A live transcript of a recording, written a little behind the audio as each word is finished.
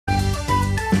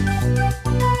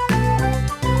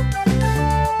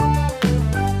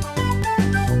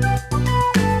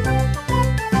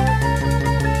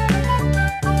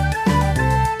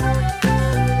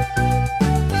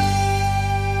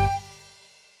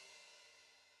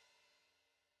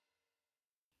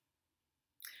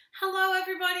Hello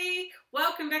everybody,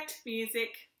 welcome back to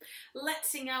music.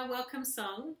 Let's sing our welcome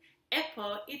song,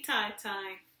 Epo Itai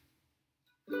Tai.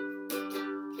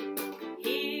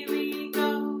 Here we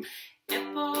go,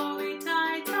 Epo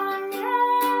Itai Tai,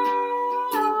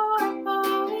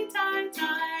 Epo Itai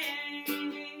Tai,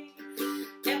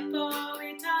 Epo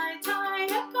Itai Tai,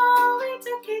 Epo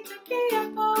Ituki Tuki,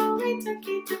 Epo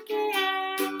Ituki Tuki.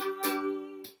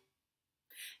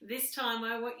 This time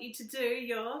I want you to do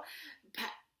your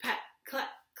pat, pat, clap,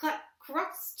 clap,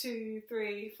 cross, 2,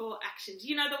 3, 4 actions.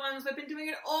 You know the ones we've been doing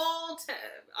it all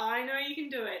term. I know you can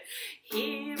do it.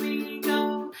 Here we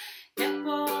go.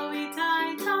 Epo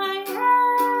Itai Tai,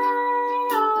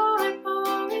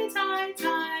 Epo Itai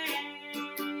Tai,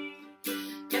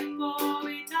 Epo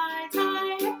Itai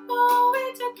Tai, Epo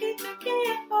Ituki Tuki,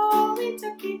 Epo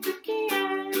Ituki Tuki.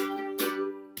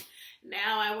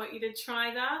 Now I want you to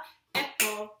try the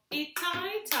Epo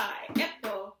Itai Tai,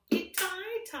 Epo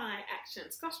Itai Tai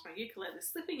actions. Gosh, my ukulele is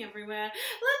slipping everywhere.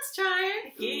 Let's try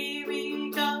it. Here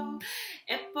we go.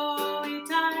 Epo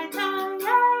Itai Tai,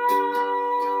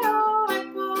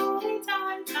 Epo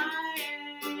Itai Tai,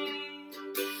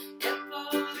 Epo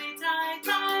Itai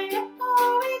Tai, Epo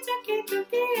Ituki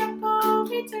Tuki, Epo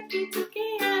Ituki Tuki.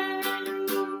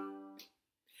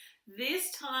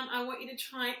 This time I want you to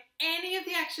try any of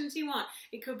the actions you want.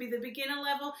 It could be the beginner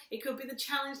level, it could be the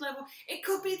challenge level, it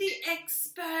could be the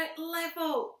expert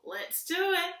level. Let's do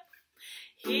it.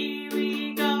 Here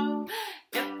we go.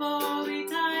 Epo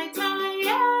Itai Tai,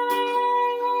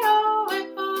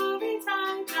 Epo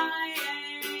Itai Tai,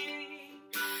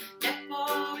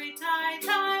 Epo Itai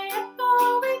Tai,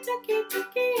 Epo Ituki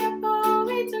Tuki, Epo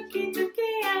Ituki Tuki.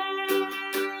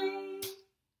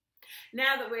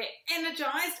 Now that we're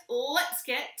energized, let's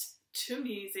get to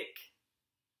music.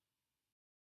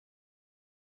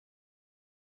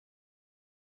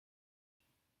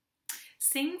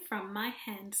 Sing from my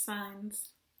hand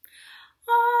signs.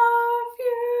 Off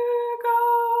you go.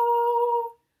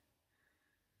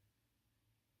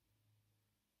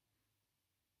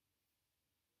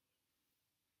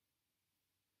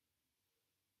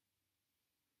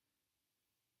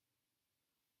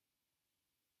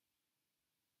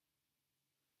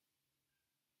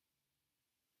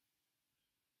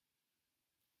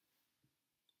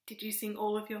 Did you sing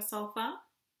all of your solfa?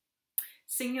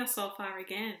 Sing your solfa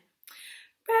again.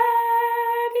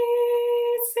 Ready,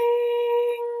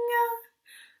 sing,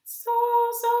 so,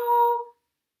 so.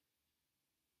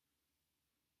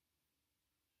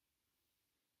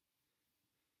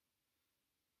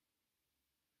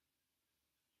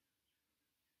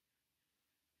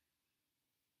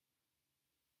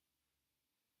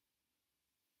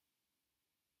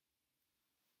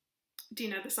 Do you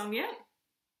know the song yet?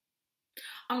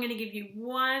 I'm going to give you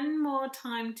one more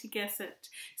time to guess it.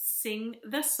 Sing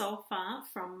the solfa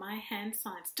from my hand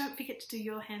signs. Don't forget to do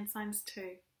your hand signs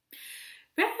too.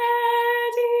 Ready,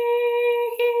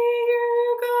 here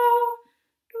you go.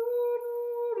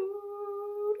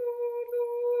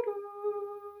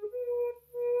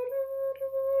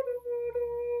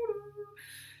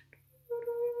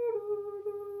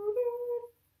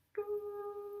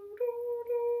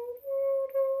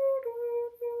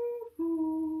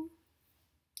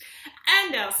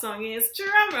 And our song is,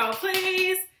 drum roll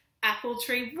please, Apple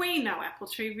Tree. We know Apple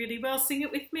Tree really well. Sing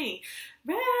it with me.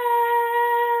 Ready,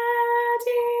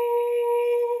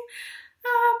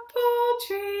 apple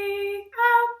tree,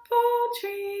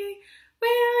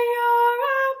 will your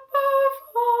apple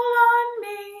fall on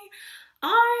me?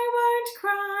 I won't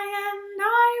cry and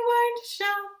I won't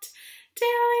shout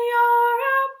till your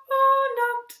apple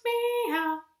knocked me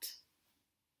out.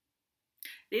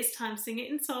 This time sing it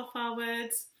in solfa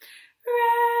words. Ready,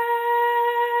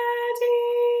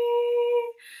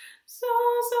 so,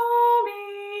 so, me,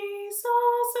 so,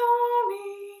 so, me,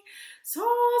 so,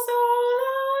 so,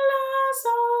 la, la,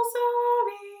 so, so,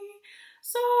 me,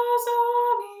 so, so,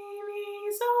 me,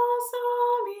 so, so,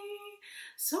 me,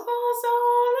 so, so,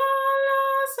 la, la,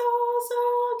 so, so,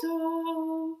 do.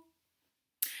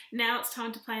 Now it's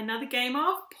time to play another game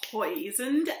of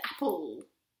Poisoned Apple.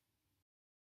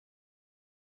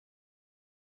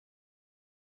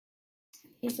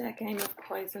 Here's our game of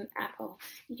Poisoned Apple.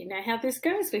 You know how this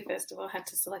goes. We first of all had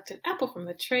to select an apple from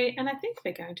the tree, and I think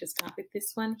we're going to start with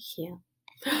this one here.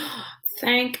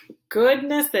 Thank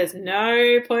goodness there's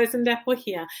no poisoned apple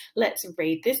here. Let's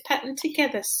read this pattern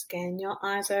together. Scan your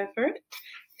eyes over it.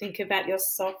 Think about your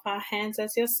solfa hands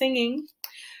as you're singing.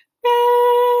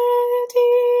 Ready,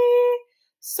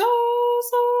 so,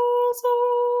 so, so,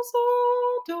 so,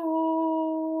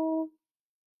 do.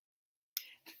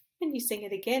 When you sing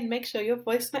it again, make sure your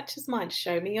voice matches mine.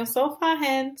 Show me your solfa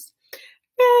hands.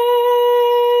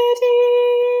 Ready,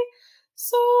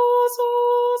 so,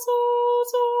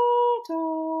 so,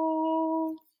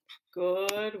 do.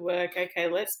 Good work. Okay,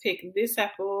 let's pick this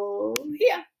apple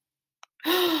here.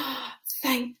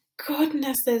 Thank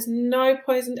goodness there's no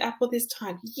poisoned apple this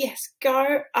time. Yes,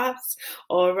 go us.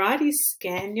 Alrighty,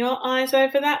 scan your eyes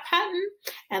over that pattern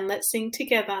and let's sing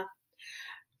together.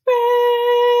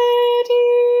 Ready,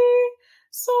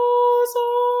 so,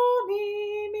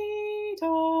 mi,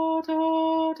 do,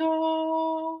 do,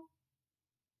 do.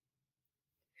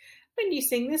 When you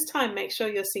sing this time, make sure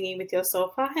you're singing with your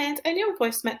solfa hands and your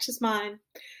voice matches mine.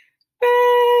 Ready,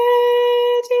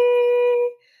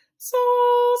 so,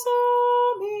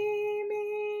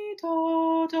 mi,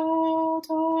 do, do,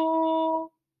 do.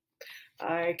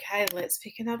 Okay, let's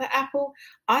pick another apple.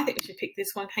 I think we should pick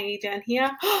this one hanging down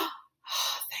here. Oh,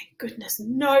 thank goodness,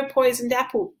 no poisoned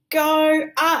apple. Go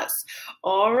us.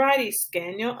 Alrighty,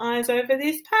 scan your eyes over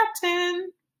this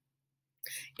pattern.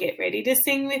 Get ready to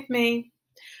sing with me.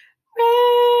 Ready,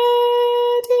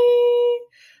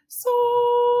 so,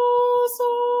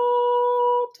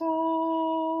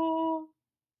 do.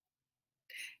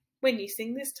 When you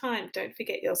sing this time, don't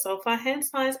forget your solfa hand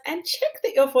signs and check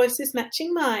that your voice is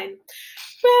matching mine.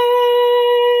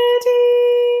 Ready,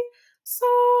 so,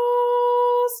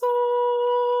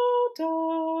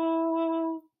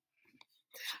 do.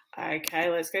 Okay,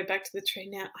 let's go back to the tree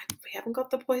now. We haven't got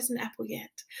the poison apple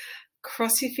yet.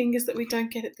 Cross your fingers that we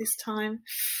don't get it this time.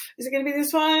 Is it going to be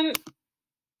this one?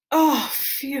 Oh,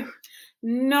 phew.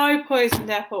 No poisoned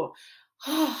apple.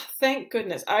 Oh, thank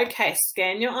goodness. Okay,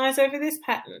 scan your eyes over this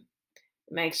pattern.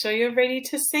 Make sure you're ready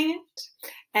to sing it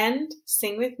and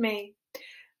sing with me.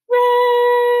 Ready,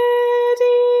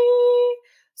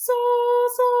 so,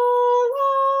 la,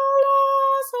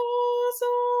 so,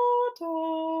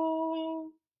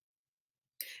 do.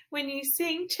 When you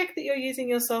sing, check that you're using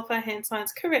your solfa hand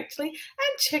signs correctly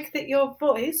and check that your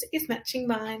voice is matching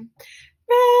mine.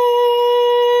 Ready,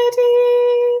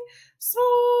 so,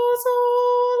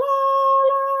 la,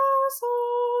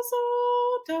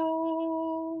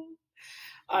 do.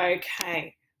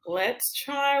 Okay, let's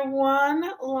try one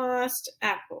last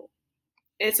apple.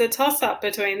 It's a toss-up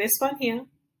between this one here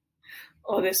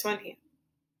or this one here.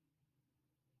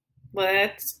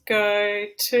 Let's go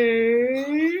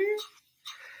to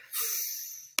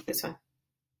this one.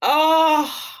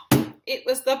 Oh, it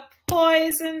was the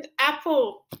poisoned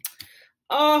apple.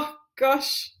 Oh,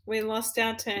 gosh, we lost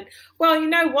our turn. Well, you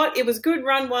know what? It was a good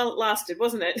run while it lasted,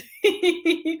 wasn't it?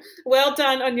 Well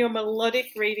done on your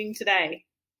melodic reading today.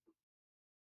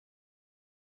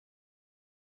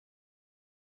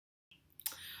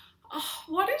 Oh,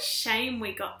 what a shame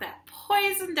we got that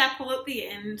poisoned apple at the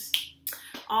end.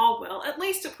 Oh well, at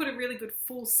least it put a really good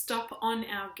full stop on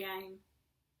our game.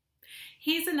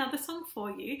 Here's another song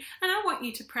for you, and I want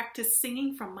you to practice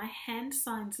singing from my hand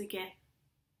signs again.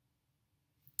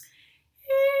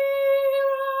 Here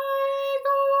I go.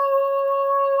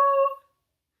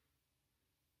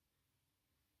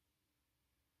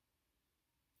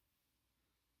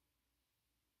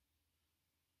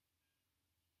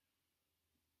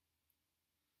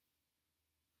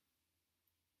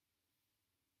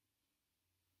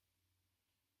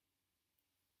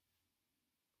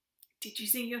 Did you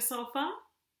sing your solfa?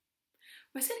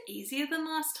 Was it easier than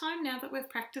last time now that we've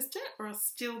practiced it, or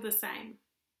still the same?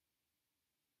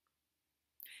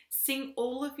 Sing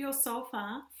all of your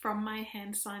solfa from my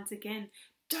hand signs again.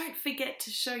 Don't forget to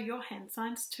show your hand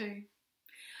signs too.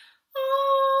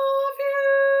 Off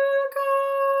you go.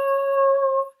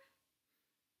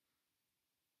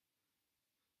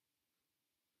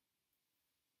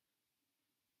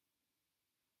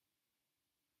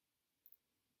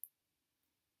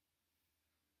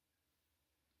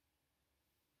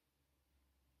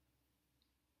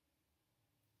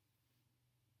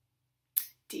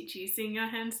 Did you sing your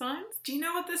hand signs? Do you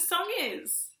know what this song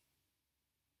is?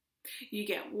 You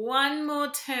get one more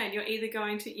turn. You're either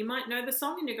going to, you might know the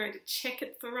song and you're going to check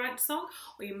it's the right song,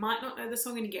 or you might not know the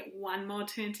song and you get one more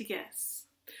turn to guess.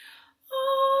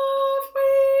 Off we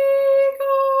go.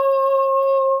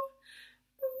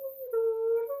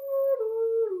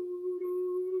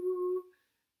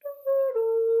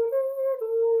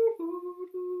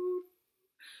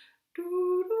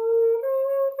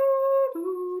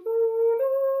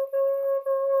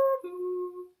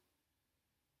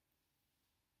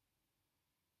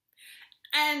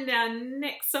 And our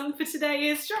next song for today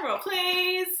is, drumroll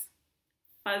please,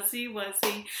 Fuzzy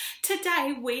Wuzzy.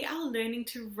 Today we are learning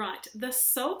to write the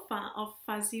solfa of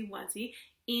Fuzzy Wuzzy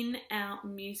in our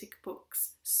music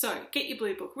books. So get your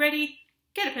blue book ready,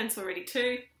 get a pencil ready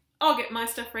too. I'll get my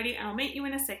stuff ready and I'll meet you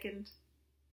in a second.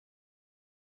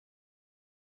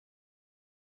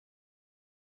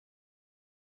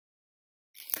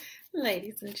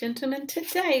 Ladies and gentlemen,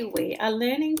 today we are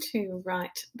learning to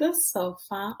write the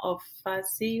solfa of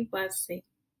Fuzzy Wuzzy.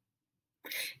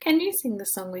 Can you sing the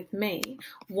song with me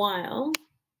while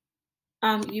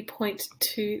you point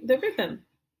to the rhythm?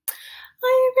 Are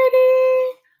you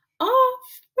ready?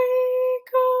 Off we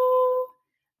go.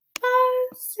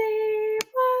 Fuzzy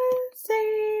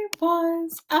Wuzzy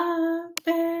was a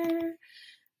bear.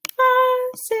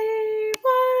 Fuzzy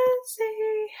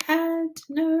Wuzzy had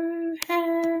no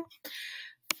hair.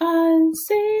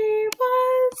 Fuzzy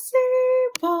Wuzzy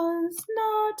was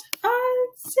not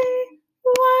fuzzy,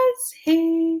 was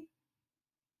he?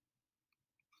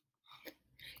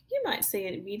 You might see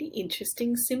a really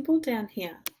interesting symbol down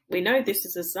here. We know this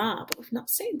is a za, but we've not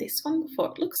seen this one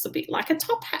before. It looks a bit like a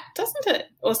top hat, doesn't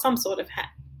it? Or some sort of hat.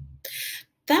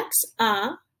 That's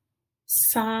a,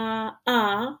 sa,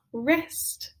 a,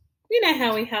 rest. You know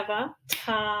how we have a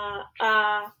ta,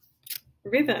 a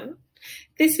rhythm.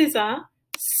 This is a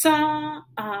sa,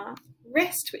 a,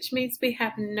 rest, which means we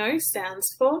have no sounds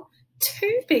for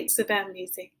 2 beats of our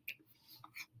music.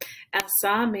 Our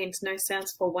sa means no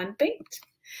sounds for 1 beat.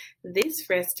 This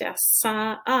rest, our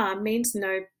sa, a, means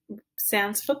no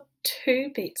sounds for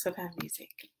 2 beats of our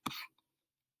music.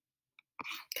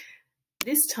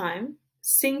 This time,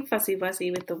 sing Fuzzy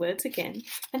Wuzzy with the words again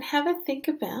and have a think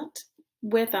about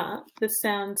whether the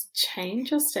sounds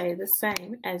change or stay the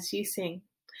same as you sing.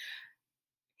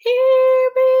 Here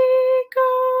we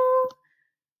go.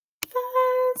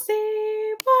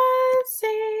 Fuzzy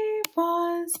Wuzzy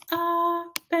was a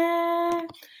bear.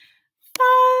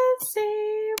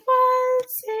 Fuzzy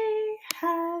Wuzzy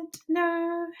had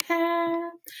no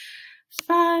hair.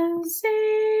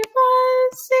 Fuzzy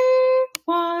Wuzzy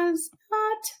was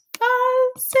not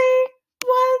fuzzy,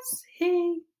 was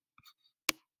he?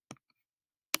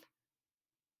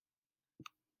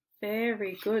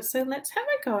 Very good. So let's have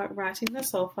a go at writing the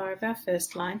solfa of our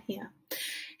first line here.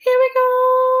 Here we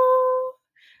go.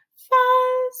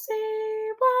 Fuzzy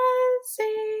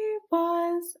Wuzzy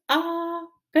was a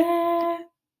bear.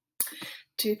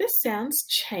 Do the sounds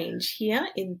change here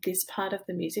in this part of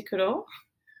the music at all?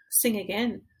 Sing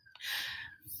again.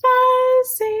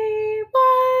 Fuzzy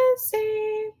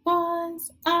Wuzzy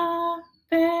was a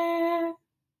bear.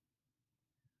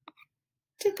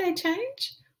 Did they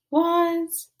change?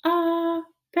 Was a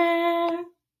bear.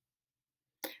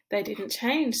 They didn't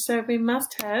change, so we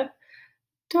must have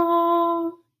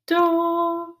do,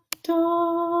 do,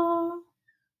 do.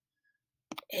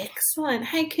 Excellent.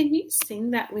 Hey, can you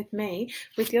sing that with me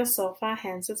with your solfa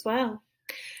hands as well?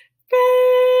 Ready,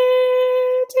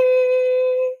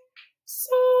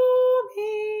 so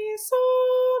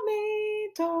me,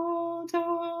 do,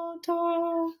 do,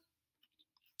 do.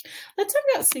 Let's have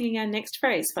a go at singing our next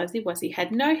phrase. Fuzzy Wuzzy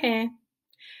had no hair.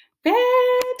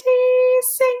 Ready,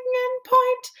 sing and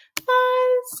point.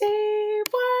 Fuzzy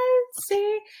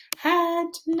Wuzzy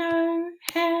had no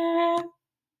hair.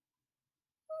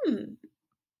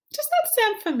 Does that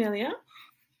sound familiar?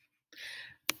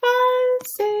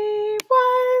 Fuzzy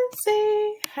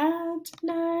Wuzzy had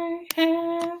no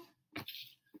hair.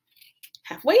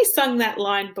 Have we sung that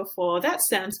line before? That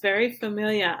sounds very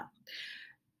familiar.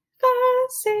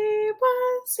 Fuzzy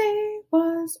Wuzzy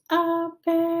was a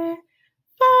bear.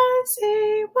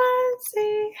 Fuzzy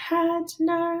Wuzzy had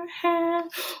no hair.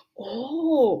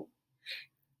 Oh,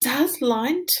 does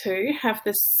line 2 have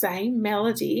the same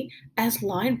melody as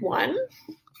line 1?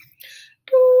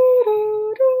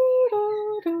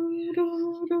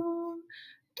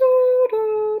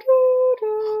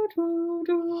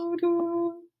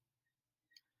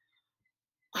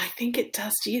 I think it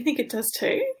does. Do you think it does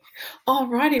too?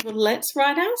 Alrighty, well let's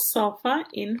write our solfa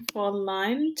in for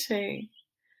line 2.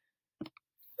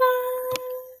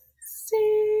 Fuzzy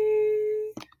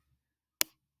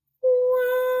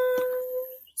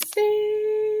Wuzzy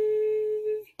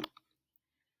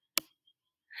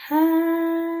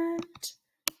had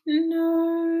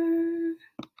no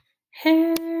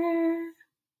hair.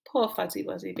 Poor Fuzzy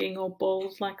Wuzzy being all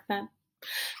balls like that.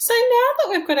 So now that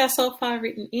we've got our solfa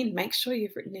written in, make sure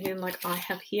you've written it in like I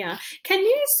have here. Can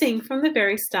you sing from the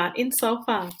very start in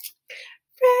solfa?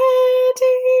 Ready,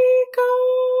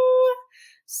 go.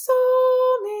 So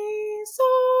me,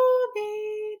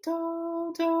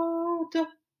 do, do, do.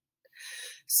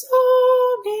 So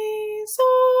me,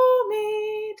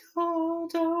 do,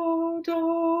 do,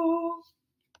 do.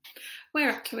 We're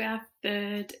up to our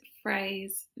third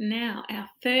phrase now, our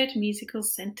third musical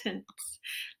sentence.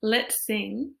 Let's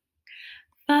sing.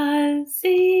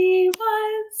 Fuzzy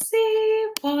Wuzzy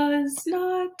was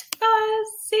not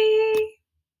fuzzy.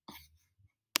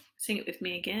 Sing it with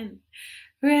me again.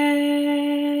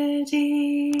 Ready,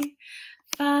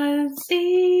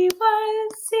 Fuzzy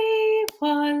Wuzzy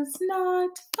was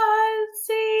not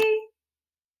fuzzy.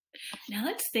 Now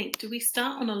let's think, do we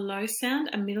start on a low sound,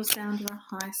 a middle sound, or a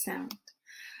high sound?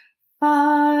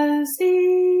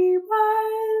 Fuzzy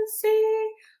Wuzzy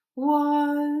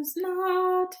was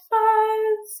not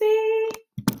fuzzy.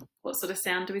 What sort of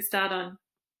sound do we start on?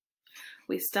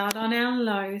 We start on our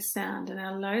low sound, and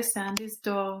our low sound is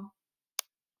do.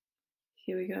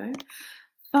 Here we go.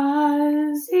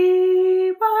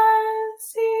 Fuzzy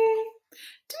Wuzzy.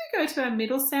 Do we go to our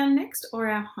middle sound next or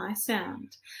our high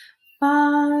sound?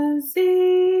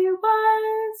 Fuzzy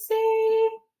Wuzzy,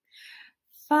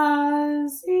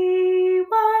 Fuzzy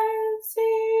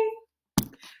Wuzzy.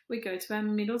 We go to our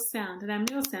middle sound, and our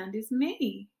middle sound is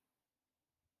me.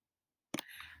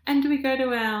 And do we go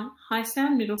to our high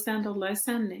sound, middle sound, or low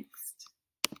sound next?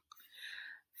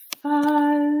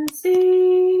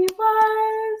 Fuzzy Wuzzy,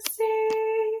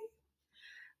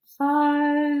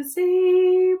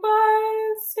 Fuzzy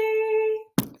Wuzzy.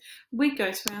 We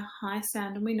go to our high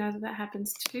sound, and we know that that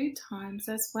happens 2 times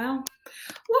as well.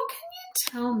 What can you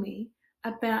tell me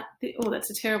about the, oh, that's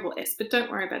a terrible S, but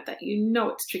don't worry about that. You know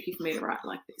it's tricky for me to write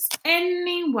like this.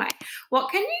 Anyway,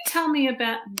 what can you tell me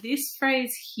about this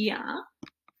phrase here?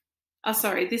 Oh,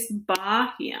 sorry, this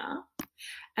bar here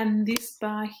and this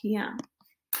bar here.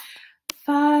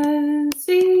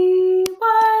 Fuzzy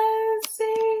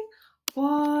Wuzzy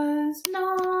was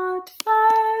not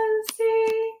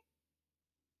fuzzy.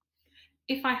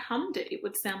 If I hummed it, it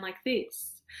would sound like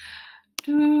this.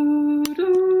 Do, do,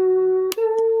 do,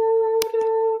 do,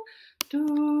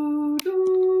 do,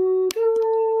 do, do.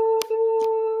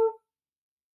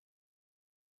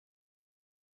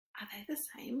 Are they the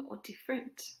same or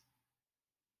different?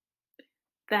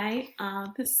 They are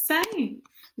the same.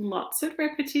 Lots of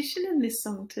repetition in this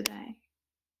song today.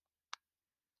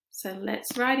 So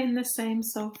let's write in the same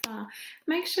so far.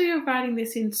 Make sure you're writing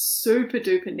this in super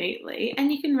duper neatly,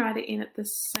 and you can write it in at the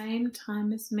same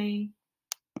time as me.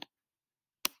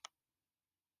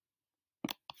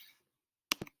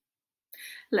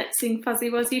 Let's sing Fuzzy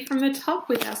Wuzzy from the top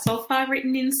with our solfa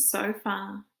written in so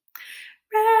far.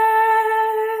 Ready,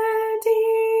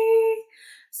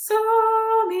 so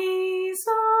mi,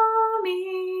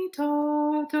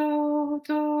 do, do,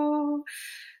 do.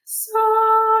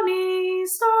 So mi,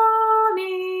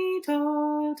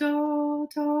 do, do,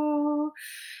 do.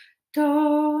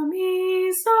 Do,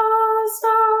 mi, so,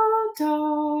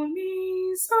 do,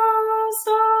 mi, so.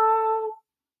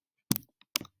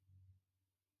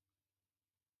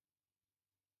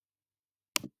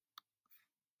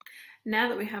 Now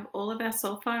that we have all of our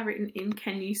solfa written in,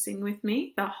 can you sing with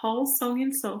me the whole song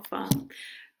in solfa?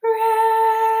 Ready,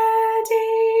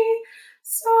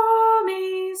 so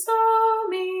mi,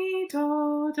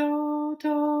 do, do,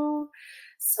 do.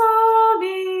 So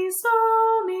mi,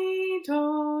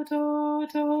 do, do,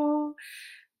 do.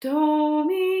 Do,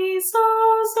 mi, so,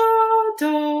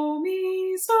 do,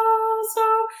 mi,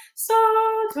 so,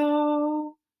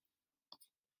 do.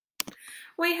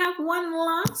 We have one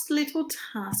last little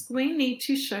task. We need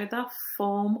to show the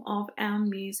form of our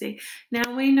music.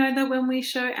 Now we know that when we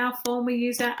show our form, we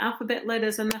use our alphabet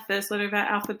letters, and the first letter of our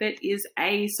alphabet is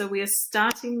A, so we are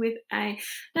starting with A.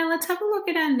 Now let's have a look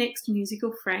at our next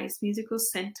musical phrase, musical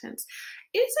sentence.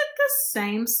 Is it the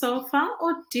same solfa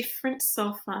or different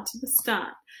solfa to the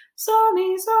start? So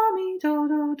mi, do,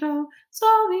 do, do.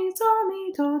 So mi,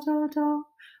 do, do, do.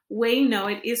 We know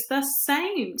it is the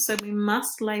same, so we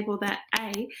must label that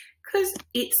A because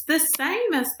it's the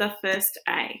same as the first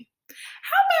A.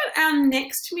 How about our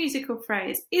next musical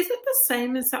phrase? Is it the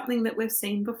same as something that we've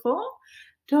seen before?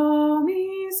 Do,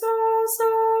 mi, so,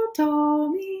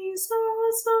 do, mi, so.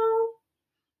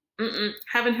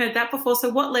 Haven't heard that before, so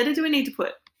what letter do we need to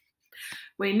put?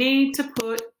 We need to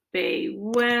put B.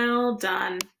 Well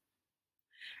done.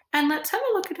 And let's have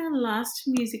a look at our last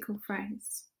musical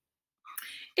phrase.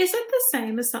 Is it the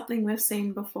same as something we've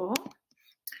seen before?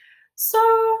 So,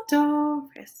 do,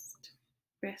 rest,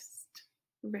 rest,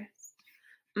 rest.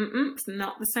 It's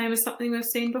not the same as something we've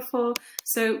seen before,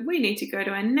 so we need to go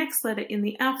to our next letter in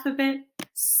the alphabet,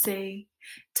 C.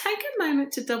 Take a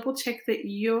moment to double check that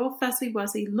your Fuzzy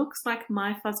Wuzzy looks like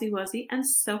my Fuzzy Wuzzy and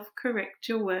self-correct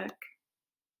your work.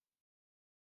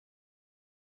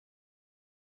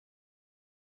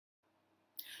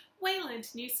 We learned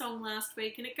a new song last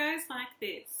week and it goes like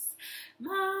this.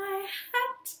 My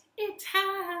hat, it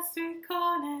has 3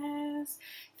 corners.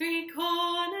 3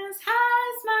 corners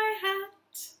has my hat.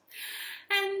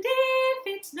 And if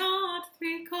it's not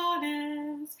 3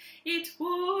 corners, it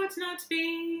would not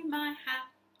be my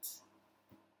hat.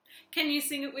 Can you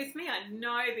sing it with me? I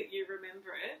know that you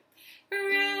remember it.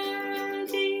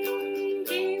 Ready,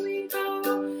 here we go.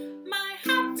 My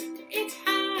hat, it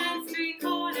has three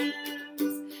corners.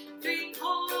 Three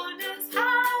corners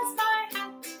has my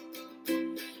hat.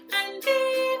 And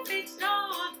if it's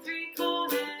not three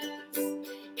corners,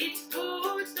 it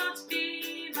would not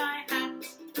be my hat.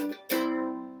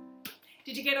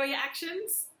 Did you get all your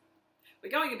actions? We're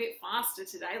going a bit faster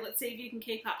today. Let's see if you can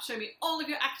keep up. Show me all of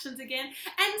your actions again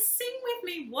and sing with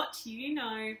me what you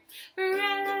know.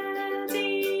 Ready,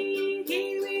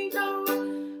 here we go.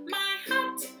 My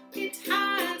hat, it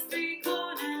has three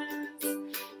corners.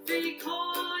 Three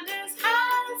corners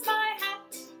has my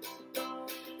hat.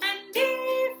 And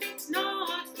if it's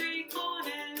not three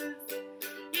corners,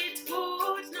 it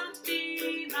would not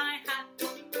be my hat.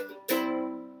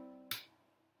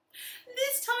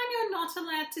 This time you're not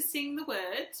allowed to sing the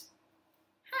word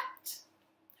hat.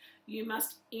 You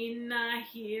must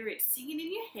hear it, sing it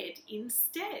in your head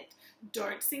instead.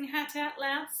 Don't sing hat out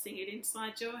loud, sing it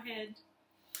inside your head.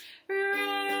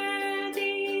 Ready,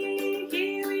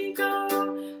 here we go.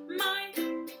 My,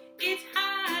 it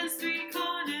has three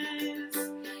corners.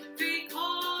 Three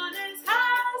corners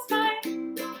has my,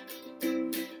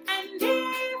 and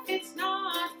if it's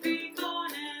not three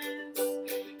corners,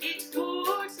 it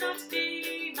would not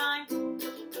be mine.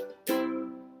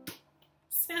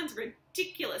 Sounds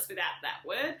ridiculous without that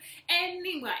word.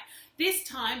 Anyway, this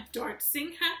time don't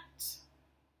sing hat.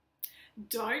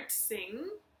 Don't sing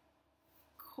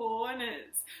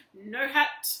corners. No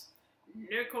hat,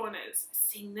 no corners.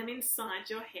 Sing them inside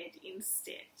your head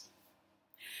instead.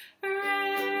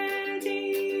 Ready,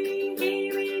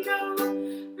 here we go.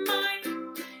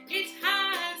 Mine, it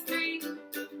has three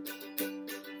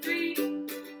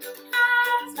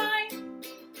has mine.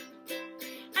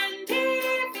 And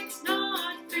if it's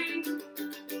not three,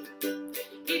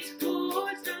 it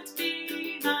would not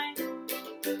be mine.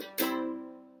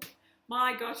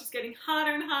 My gosh, it's getting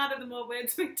harder and harder the more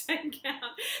words we take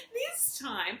out. This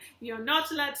time, you're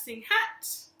not allowed to sing hat,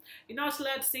 you're not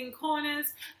allowed to sing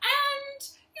corners, and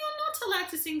you're not allowed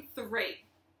to sing three.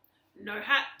 No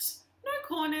hat, no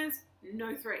corners,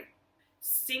 no three.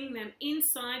 Sing them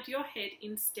inside your head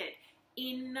instead.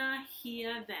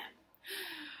 Hear them.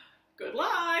 Good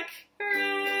luck.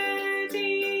 Ready,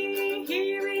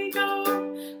 here we go.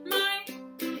 My,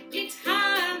 it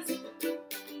has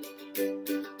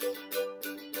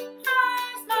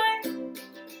my,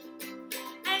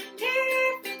 and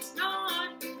if it's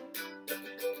not,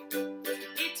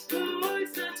 it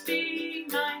would not be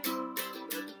mine.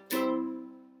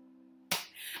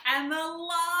 And the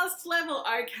last level.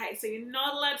 Okay, so you're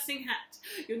not allowed to sing hat,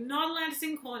 you're not allowed to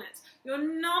sing corners, you're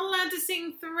not allowed to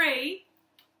sing three,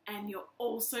 and you're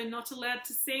also not allowed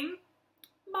to sing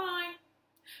my.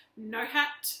 No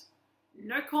hat,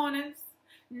 no corners,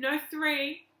 no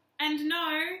three, and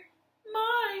no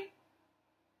my.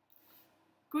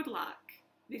 Good luck.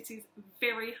 This is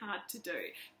very hard to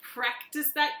do.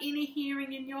 Practice that inner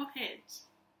hearing in your head.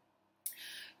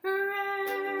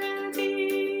 Ready,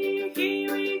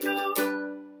 here we go.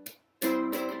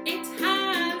 It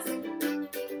has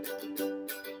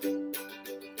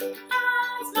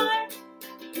my,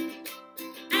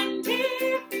 and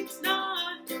if it's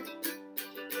not,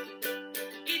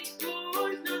 it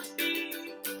would not be.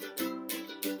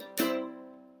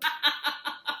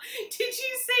 Did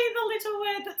you see the little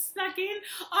word that snuck in?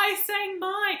 I sang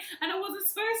my, and I wasn't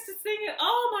supposed to sing it.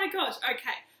 Oh my gosh.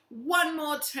 Okay, one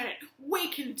more turn. We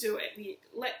can do it.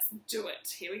 Let's do it.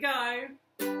 Here we go.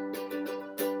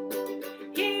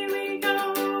 Here we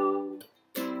go.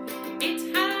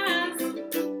 It has,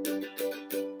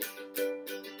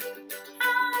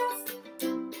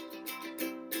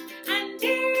 and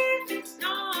if it's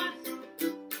not,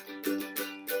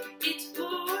 it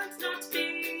would not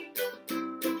be.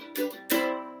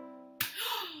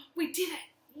 We did it.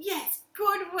 Yes,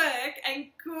 good work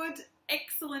and good,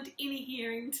 excellent inner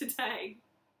hearing today.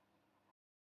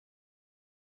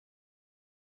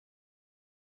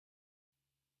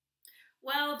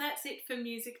 Well, that's it for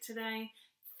music today.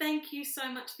 Thank you so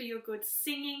much for your good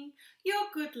singing, your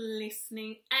good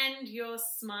listening, and your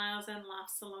smiles and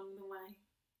laughs along the way.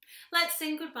 Let's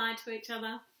sing goodbye to each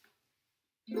other.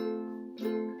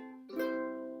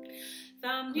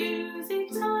 The music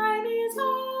time is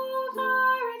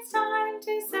over, it's time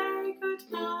to say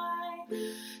goodbye.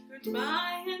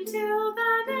 Goodbye until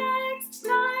the next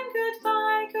time,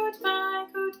 goodbye, goodbye,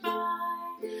 goodbye.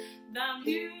 The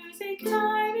music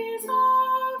time is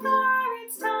over,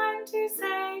 it's time to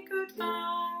say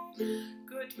goodbye.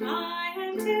 Goodbye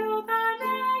until the